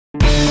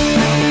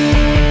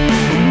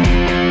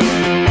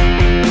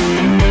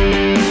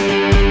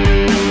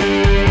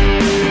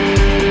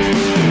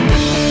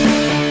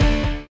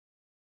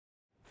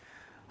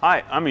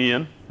Hi, I'm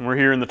Ian. We're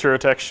here in the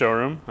Touratech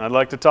showroom. I'd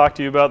like to talk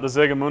to you about the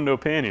Zega Mundo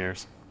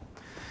Panniers.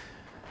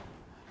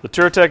 The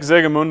Touratech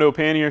Zega Mundo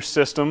Pannier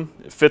System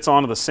fits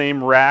onto the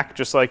same rack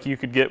just like you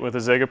could get with a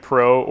Zega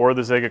Pro or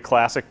the Zega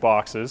Classic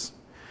boxes.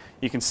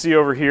 You can see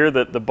over here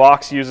that the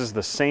box uses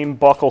the same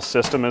buckle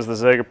system as the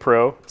Zega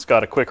Pro. It's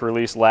got a quick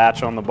release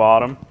latch on the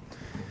bottom.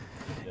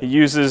 It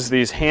uses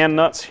these hand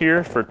nuts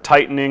here for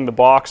tightening the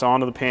box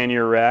onto the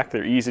pannier rack.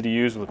 They're easy to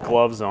use with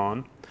gloves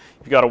on.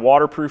 You've got a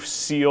waterproof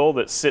seal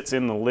that sits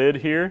in the lid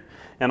here,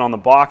 and on the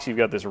box you've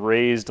got this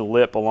raised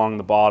lip along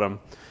the bottom.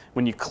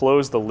 When you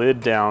close the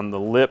lid down, the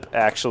lip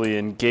actually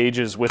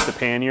engages with the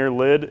pannier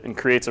lid and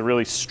creates a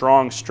really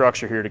strong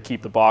structure here to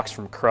keep the box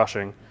from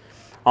crushing.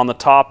 On the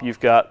top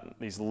you've got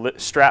these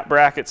strap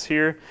brackets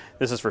here.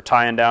 This is for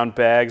tying down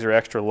bags or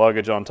extra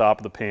luggage on top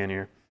of the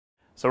pannier.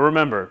 So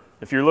remember,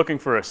 if you're looking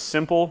for a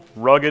simple,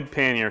 rugged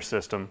pannier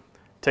system,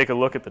 take a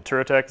look at the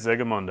Touratech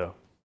Zega Mundo.